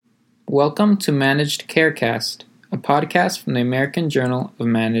Welcome to Managed Carecast, a podcast from the American Journal of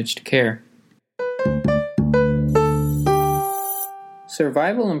Managed Care.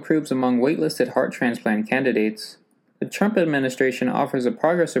 Survival improves among waitlisted heart transplant candidates. The Trump administration offers a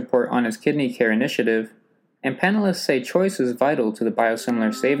progress report on its kidney care initiative, and panelists say choice is vital to the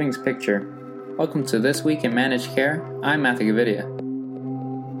biosimilar savings picture. Welcome to This Week in Managed Care. I'm Matthew Gavidia.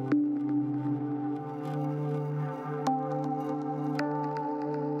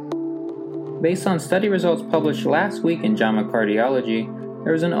 Based on study results published last week in JAMA Cardiology,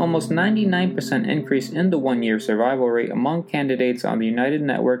 there was an almost 99% increase in the one-year survival rate among candidates on the United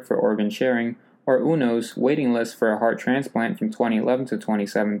Network for Organ Sharing, or UNO's, waiting list for a heart transplant from 2011 to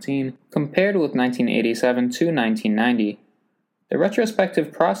 2017, compared with 1987 to 1990. The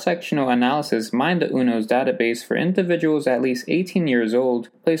retrospective cross-sectional analysis mined the UNO's database for individuals at least 18 years old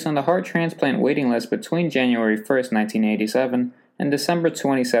placed on the heart transplant waiting list between January 1, 1987 and December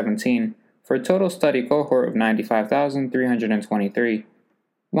 2017, for a total study cohort of 95,323.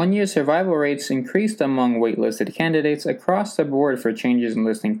 One-year survival rates increased among waitlisted candidates across the board for changes in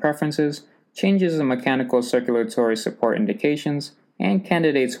listing preferences, changes in mechanical circulatory support indications, and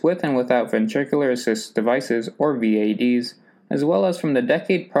candidates with and without ventricular assist devices, or VADs, as well as from the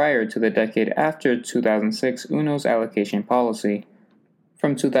decade prior to the decade after 2006 UNO's allocation policy.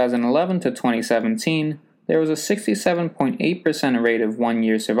 From 2011 to 2017, there was a 67.8% rate of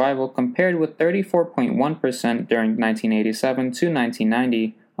one-year survival compared with 34.1% during 1987 to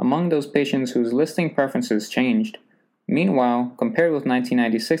 1990 among those patients whose listing preferences changed. Meanwhile, compared with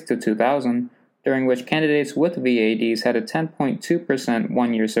 1996 to 2000, during which candidates with VADs had a 10.2%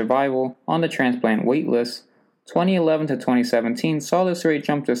 one-year survival on the transplant wait list, 2011 to 2017 saw this rate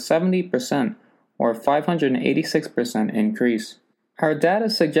jump to 70%, or a 586% increase. Our data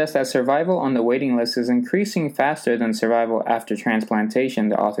suggests that survival on the waiting list is increasing faster than survival after transplantation,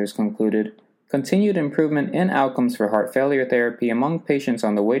 the authors concluded. Continued improvement in outcomes for heart failure therapy among patients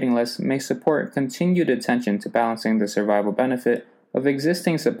on the waiting list may support continued attention to balancing the survival benefit of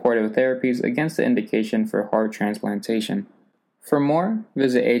existing supportive therapies against the indication for heart transplantation. For more,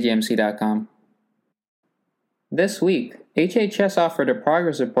 visit AJMC.com. This week, HHS offered a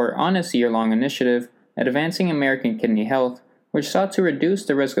progress report on its year-long initiative, Advancing American Kidney Health, which sought to reduce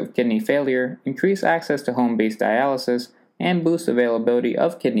the risk of kidney failure, increase access to home-based dialysis, and boost availability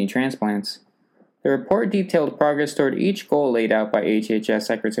of kidney transplants. The report detailed progress toward each goal laid out by HHS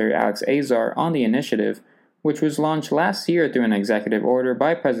Secretary Alex Azar on the initiative, which was launched last year through an executive order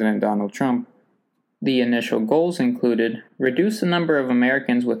by President Donald Trump. The initial goals included reduce the number of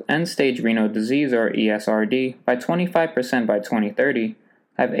Americans with end-stage renal disease, or ESRD, by 25% by 2030,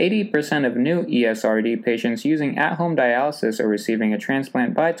 have 80% of new ESRD patients using at-home dialysis or receiving a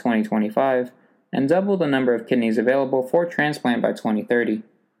transplant by 2025, and double the number of kidneys available for transplant by 2030.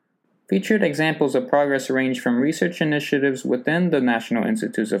 Featured examples of progress range from research initiatives within the National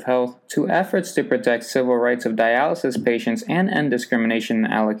Institutes of Health to efforts to protect civil rights of dialysis patients and end discrimination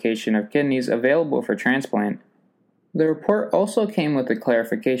in allocation of kidneys available for transplant. The report also came with a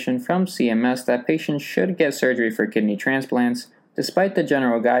clarification from CMS that patients should get surgery for kidney transplants, despite the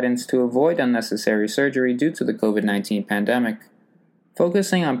general guidance to avoid unnecessary surgery due to the COVID-19 pandemic.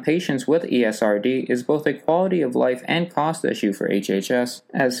 Focusing on patients with ESRD is both a quality of life and cost issue for HHS,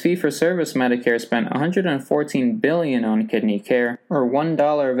 as fee-for-service Medicare spent $114 billion on kidney care, or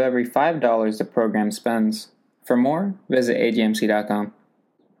 $1 of every $5 the program spends. For more, visit AJMC.com.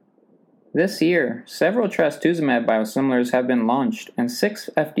 This year, several trastuzumab biosimilars have been launched, and 6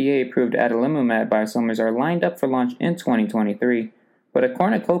 FDA-approved adalimumab biosimilars are lined up for launch in 2023, but a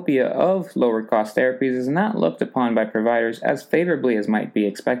cornucopia of lower-cost therapies is not looked upon by providers as favorably as might be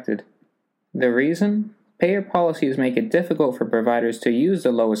expected. The reason? Payer policies make it difficult for providers to use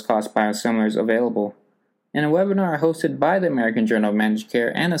the lowest-cost biosimilars available. In a webinar hosted by the American Journal of Managed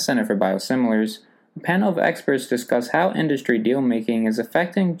Care and the Center for Biosimilars, a panel of experts discuss how industry deal-making is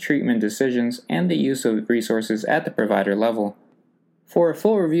affecting treatment decisions and the use of resources at the provider level. For a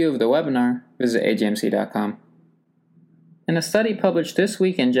full review of the webinar, visit AJMC.com. In a study published this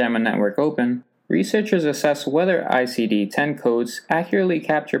week in JAMA Network Open, researchers assess whether ICD-10 codes accurately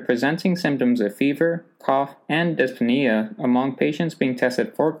capture presenting symptoms of fever, cough, and dyspnea among patients being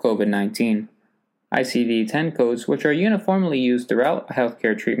tested for COVID-19. ICD-10 codes, which are uniformly used throughout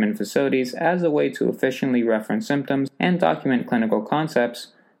healthcare treatment facilities as a way to efficiently reference symptoms and document clinical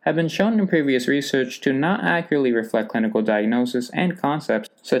concepts, have been shown in previous research to not accurately reflect clinical diagnosis and concepts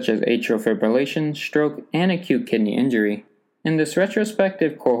such as atrial fibrillation, stroke, and acute kidney injury. In this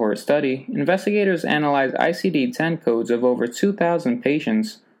retrospective cohort study, investigators analyzed ICD-10 codes of over 2,000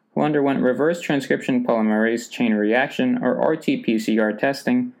 patients who underwent reverse transcription polymerase chain reaction or RT-PCR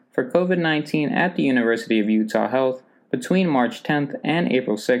testing for COVID-19 at the University of Utah Health between March 10th and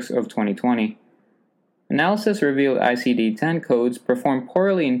April 6th of 2020. Analysis revealed ICD-10 codes perform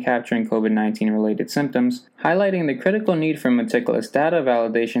poorly in capturing COVID-19 related symptoms, highlighting the critical need for meticulous data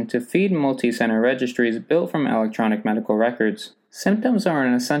validation to feed multi-center registries built from electronic medical records. Symptoms are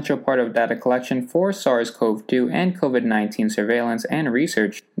an essential part of data collection for SARS-CoV-2 and COVID-19 surveillance and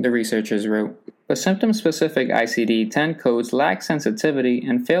research, the researchers wrote. But symptom-specific ICD-10 codes lack sensitivity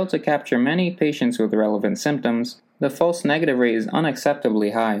and fail to capture many patients with relevant symptoms. The false negative rate is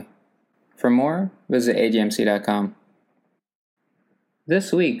unacceptably high. For more, visit AJMC.com.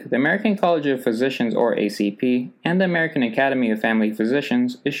 This week, the American College of Physicians, or ACP, and the American Academy of Family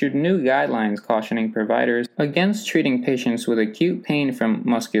Physicians issued new guidelines cautioning providers against treating patients with acute pain from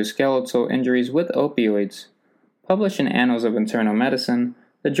musculoskeletal injuries with opioids. Published in Annals of Internal Medicine,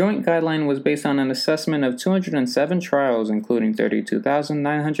 the joint guideline was based on an assessment of 207 trials, including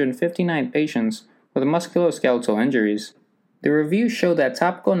 32,959 patients with musculoskeletal injuries. The review showed that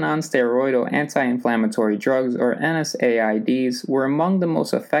topical nonsteroidal anti-inflammatory drugs, or NSAIDs, were among the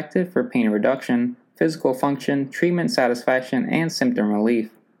most effective for pain reduction, physical function, treatment satisfaction, and symptom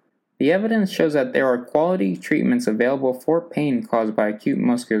relief. The evidence shows that there are quality treatments available for pain caused by acute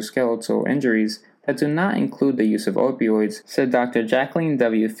musculoskeletal injuries that do not include the use of opioids, said Dr. Jacqueline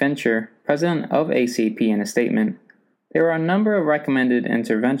W. Fincher, president of ACP, in a statement. There are a number of recommended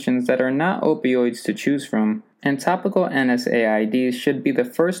interventions that are not opioids to choose from, and topical NSAIDs should be the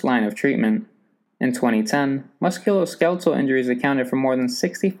first line of treatment. In 2010, musculoskeletal injuries accounted for more than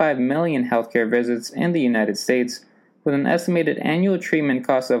 65 million healthcare visits in the United States, with an estimated annual treatment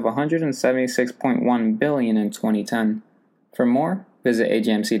cost of $176.1 billion in 2010. For more, visit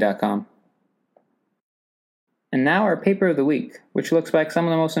AJMC.com. And now our paper of the week, which looks back some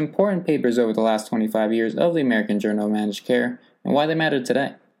of the most important papers over the last 25 years of the American Journal of Managed Care and why they matter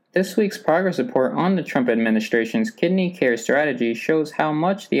today. This week's progress report on the Trump administration's kidney care strategy shows how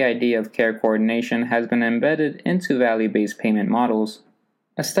much the idea of care coordination has been embedded into value-based payment models.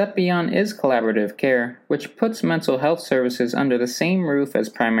 A step beyond is collaborative care, which puts mental health services under the same roof as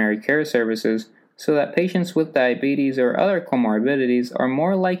primary care services so that patients with diabetes or other comorbidities are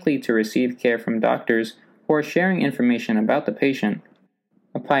more likely to receive care from doctors who are sharing information about the patient.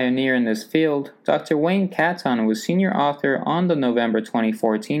 A pioneer in this field, Dr. Wayne Catton was senior author on the November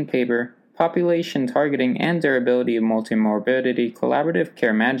 2014 paper, Population Targeting and Durability of Multimorbidity Collaborative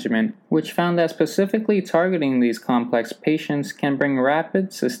Care Management, which found that specifically targeting these complex patients can bring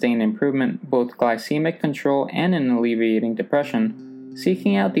rapid, sustained improvement, both glycemic control and in alleviating depression.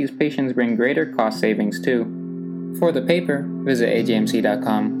 Seeking out these patients bring greater cost savings too. For the paper, visit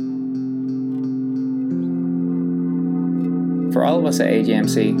AJMC.com. For all of us at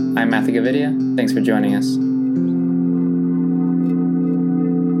AJMC, I'm Matthew Gavidia. Thanks for joining us.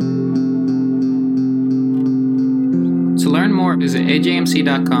 To learn more, visit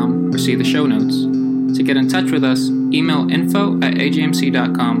AJMC.com or see the show notes. To get in touch with us, email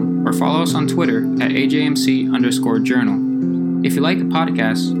info@ajmc.com or follow us on Twitter at AJMC_journal. If you like the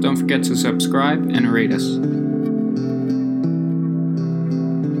podcast, don't forget to subscribe and rate us.